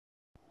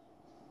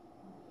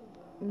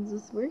Is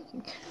this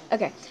working?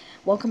 Okay,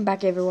 welcome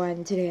back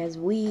everyone. Today I'm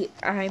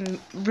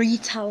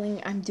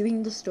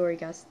doing the story,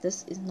 guys.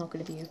 This is not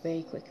going to be a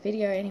very quick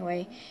video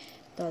anyway,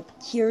 but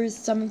here's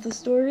some of the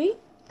story.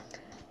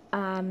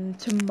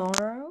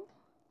 Tomorrow,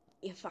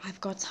 if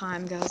I've got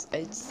time, guys,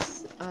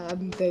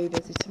 I'm very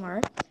busy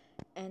tomorrow,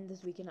 and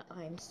this weekend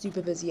I'm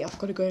super busy. I've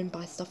got to go and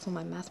buy stuff for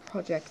my math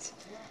project,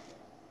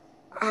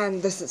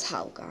 and this is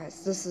hell,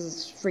 guys. This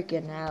is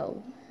freaking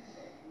hell.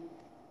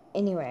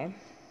 Anyway.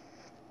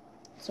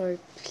 So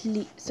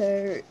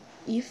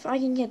if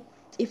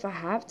I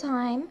have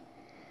time,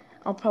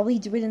 I'll probably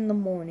do it in the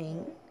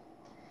morning,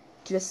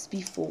 just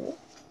before,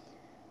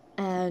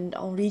 and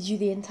I'll read you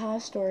the entire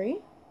story.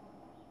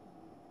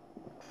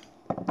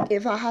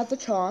 If I had the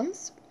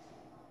chance,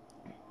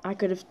 I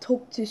could have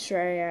talked to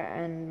Shreya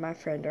and my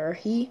friend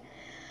Arhi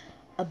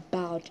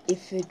about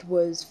if it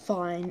was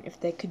fine if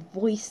they could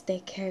voice their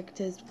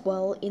characters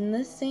well in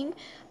this thing,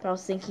 but I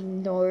was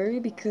thinking no,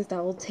 because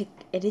that will take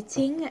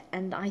editing,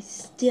 and I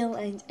still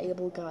ain't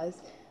able,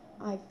 guys.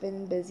 I've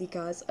been busy,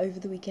 guys. Over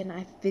the weekend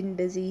I've been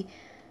busy,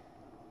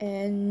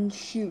 and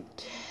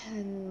shoot,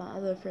 and my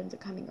other friends are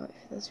coming over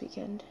this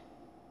weekend.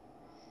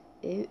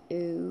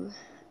 Okie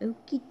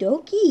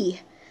dokie.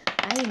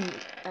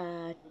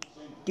 I'm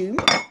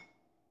doomed.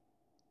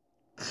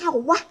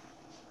 Ow!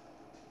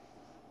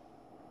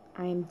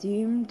 I am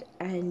doomed,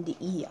 and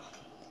yeah.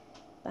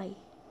 Bye.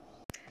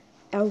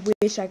 I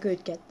wish I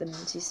could get them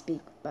to speak,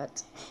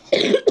 but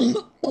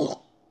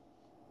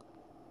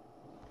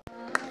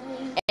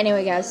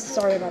anyway, guys,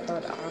 sorry about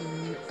that.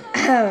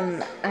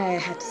 I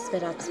had to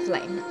spit out the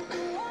flame.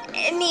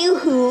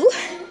 Anywho,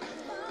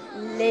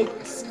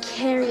 let's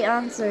carry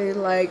on. So,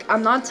 like,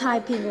 I'm not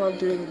typing while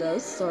doing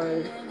this,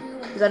 so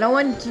because I don't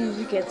want you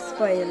to get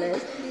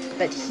spoilers.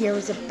 But here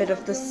is a bit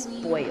of the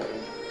spoil.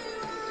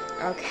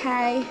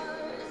 Okay.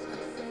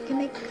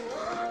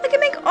 I can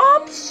make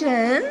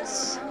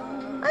options.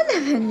 I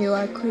never knew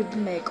I could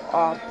make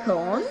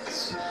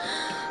options.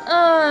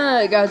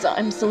 Guys,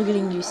 I'm still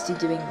getting used to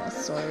doing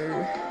this, so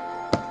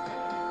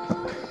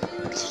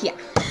yeah.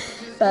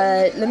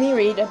 But let me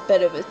read a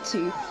bit of it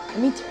too. Let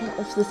me turn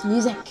off this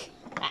music.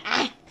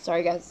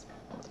 Sorry, guys.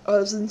 I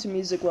listen to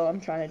music while I'm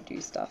trying to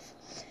do stuff.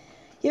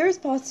 Here is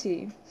part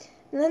 2.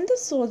 Linda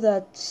saw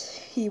that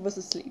he was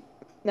asleep.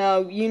 Now,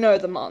 you know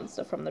the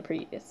monster from the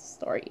previous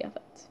story of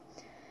it.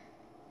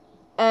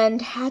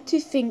 And had to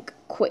think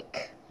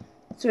quick.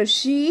 So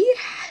she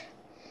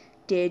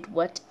did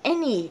what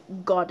any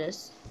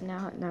goddess...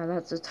 No,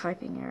 that's a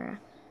typing error.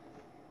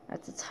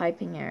 That's a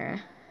typing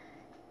error.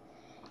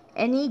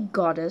 Any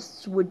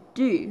goddess would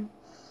do.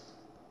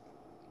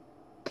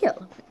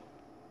 Kill.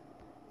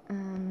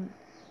 I'm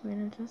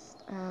gonna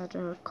just add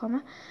a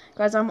comma.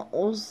 Guys, I'm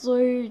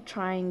also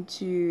trying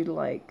to,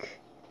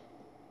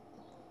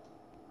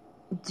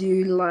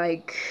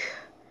 do,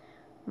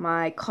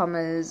 my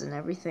commas and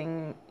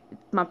everything,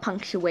 my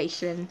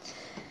punctuation.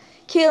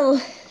 Kill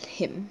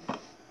him,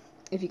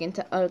 if you can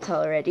tell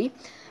already.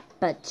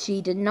 But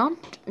she did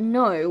not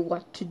know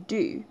what to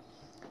do,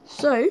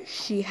 so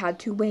she had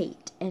to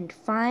wait and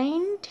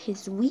find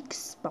his weak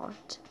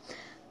spot.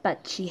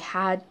 But she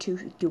had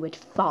to do it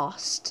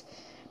fast,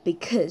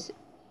 because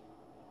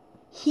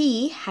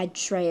he had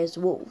Shreya's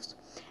wolves,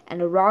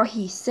 and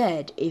Arahi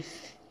said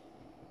if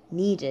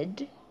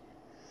needed,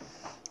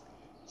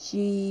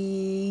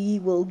 she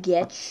will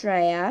get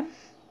Shreya,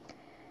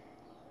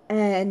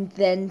 and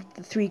then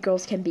the 3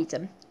 girls can beat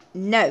him.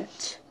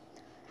 Note,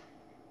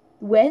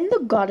 when the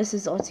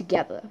goddesses are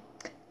together,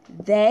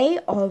 they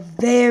are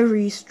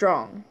very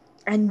strong,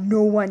 and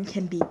no one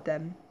can beat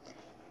them.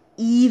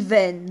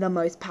 Even the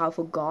most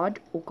powerful god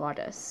or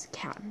goddess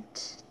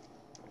can't.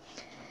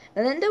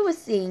 Melinda was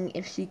seeing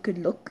if she could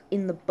look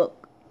in the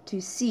book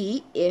to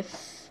see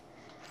if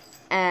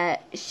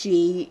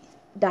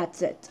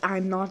that's it.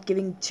 I'm not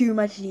giving too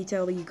much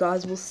detail. You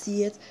guys will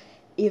see it.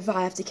 If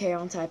I have to carry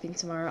on typing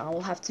tomorrow, I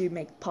will have to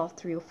make part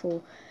 3 or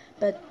 4.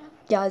 But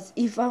guys,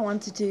 if I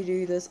wanted to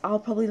do this, I'll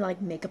probably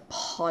make a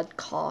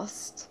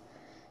podcast,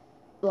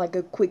 like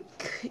a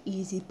quick,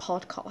 easy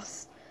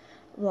podcast,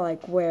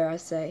 where I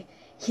say,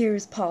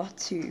 here's part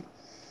 2.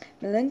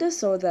 Melinda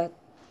saw that,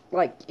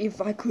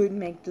 if I could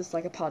make this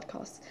like a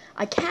podcast,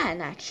 I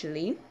can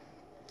actually,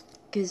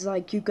 because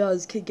you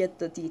guys could get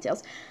the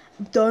details.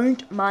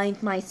 Don't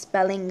mind my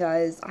spelling,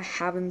 guys. I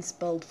haven't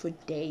spelled for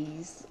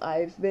days.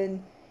 I've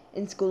been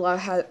in school.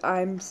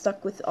 I'm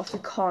stuck with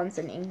Afrikaans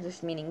and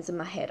English meanings in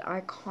my head.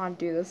 I can't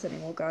do this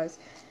anymore, guys.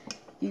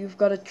 You've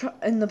got to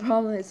and the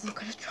problem is I've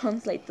got to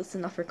translate this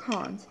in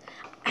Afrikaans.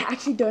 I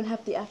actually don't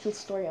have the actual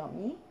story on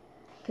me,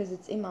 because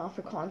it's in my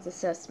Afrikaans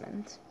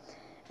assessment.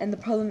 And the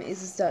problem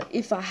is that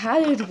if I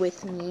had it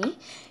with me,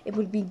 it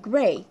would be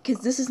great,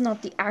 because this is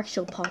not the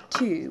actual part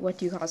 2,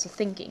 what you guys are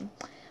thinking.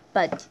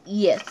 But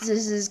yes,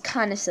 this is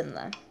kind of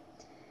similar,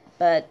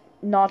 but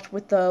not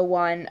with the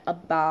one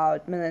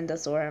about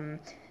Melinda's or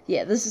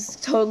yeah, this is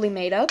totally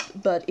made up,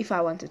 but if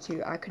I wanted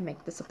to, I could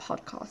make this a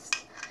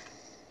podcast.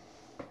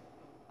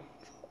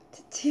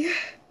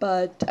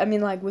 But I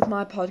mean, with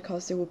my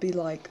podcast, it would be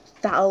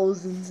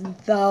thousands and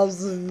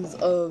thousands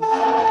of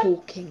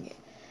talking,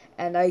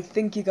 and I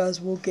think you guys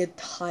will get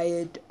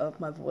tired of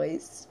my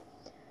voice.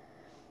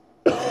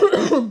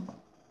 I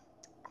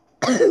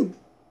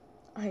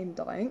am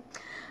dying.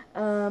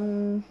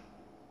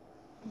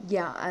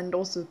 Yeah, and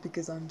also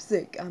because I'm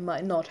sick, I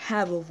might not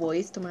have a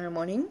voice tomorrow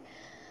morning.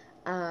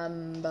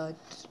 But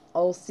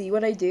I'll see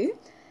what I do,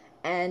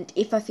 and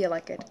if I feel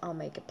like it, I'll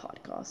make a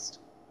podcast.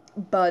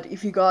 But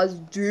if you guys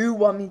do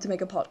want me to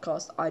make a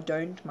podcast, I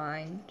don't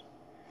mind.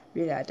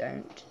 Really, I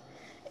don't.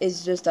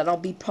 It's just that I'll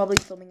be probably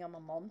filming on my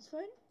mom's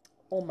phone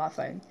or my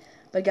phone.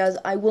 But guys,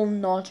 I will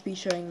not be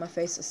showing my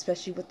face,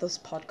 especially with this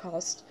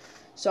podcast.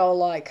 So I'll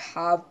like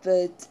have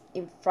it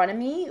in front of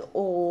me,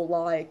 or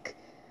like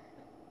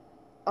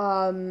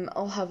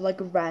I'll have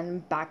like a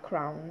random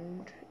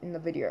background in the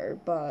video,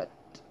 but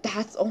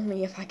that's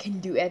only if I can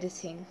do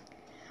editing.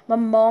 My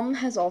mom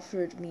has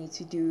offered me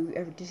to do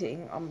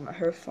editing on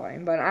her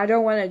phone, but I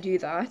don't want to do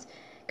that,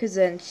 because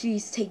then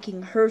she's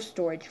taking her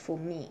storage for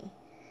me.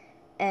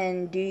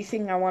 And do you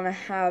think I want to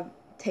have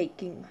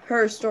taking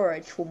her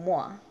storage for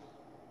moi?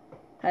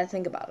 How do you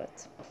think about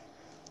it?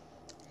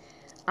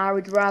 I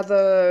would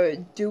rather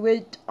do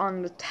it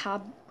on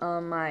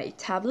my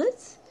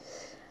tablet.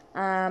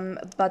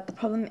 But the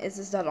problem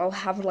is that I'll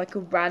have like a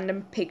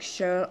random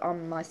picture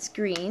on my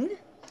screen,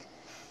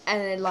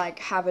 and then like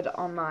have it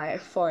on my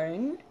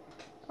phone,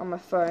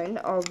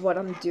 of what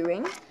I'm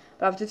doing.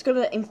 But I've just got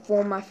to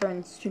inform my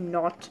friends to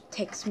not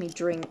text me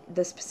during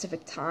this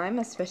specific time,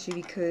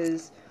 especially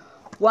because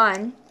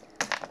 1,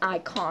 I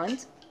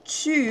can't.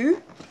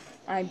 2,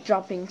 I'm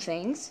dropping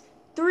things.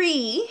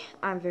 3,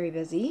 I'm very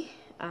busy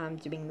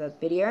doing the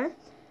video.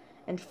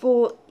 And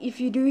 4, if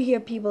you do hear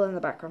people in the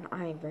background,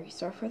 I am very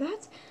sorry for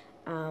that.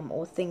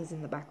 Or things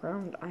in the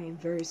background, I am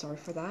very sorry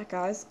for that,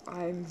 guys.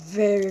 I'm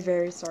very,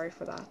 very sorry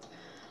for that.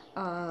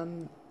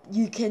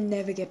 You can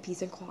never get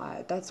peace and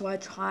quiet. That's why I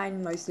try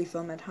and mostly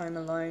film at home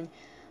alone.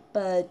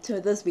 But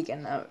to this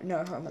weekend,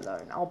 no home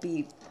alone. I'll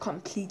be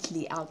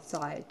completely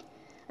outside.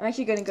 I'm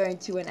actually going to go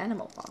into an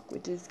animal park,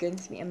 which is going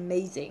to be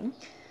amazing.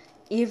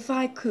 If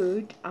I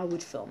could, I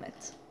would film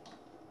it.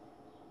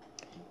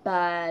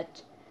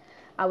 But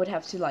I would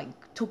have to like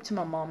talk to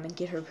my mom and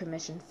get her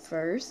permission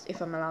first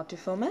if I'm allowed to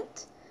film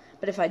it.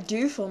 But if I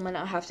do film it,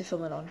 I'll have to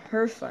film it on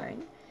her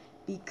phone,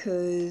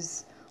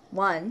 because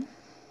 1,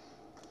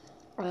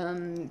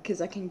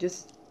 because I can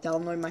just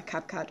download my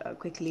CapCut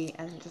quickly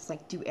and just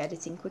like do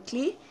editing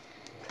quickly,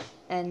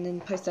 and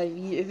then post a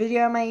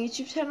video on my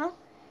YouTube channel,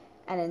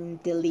 and then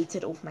delete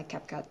it off my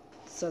CapCut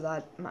so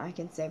that I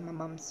can save my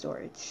mom's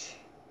storage,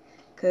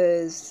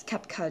 because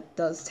CapCut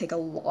does take a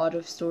lot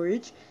of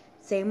storage.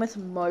 Same with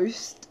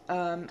most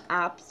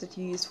apps that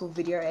you use for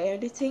video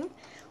editing,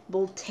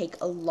 will take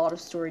a lot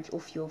of storage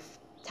off your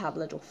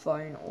tablet or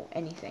phone or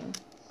anything,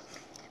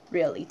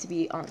 really, to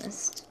be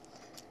honest.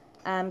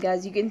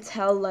 Guys, you can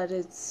tell that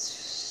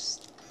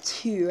it's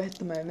 2 at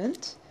the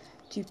moment,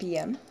 2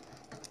 p.m.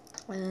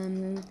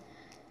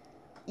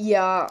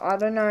 Yeah, I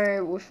don't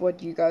know with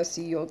what you guys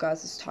see your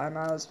guys' time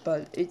hours,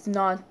 but it's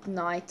not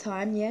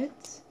nighttime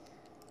yet.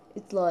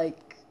 It's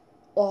like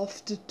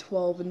after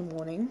 12 in the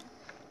morning.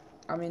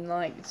 I mean,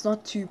 like, it's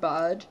not too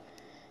bad.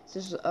 It's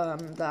just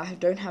that I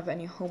don't have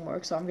any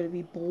homework, so I'm going to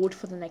be bored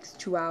for the next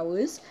 2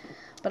 hours.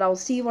 But I'll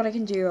see what I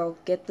can do. I'll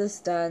get this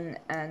done,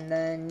 and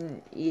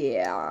then,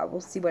 yeah,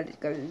 we'll see where it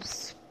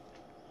goes.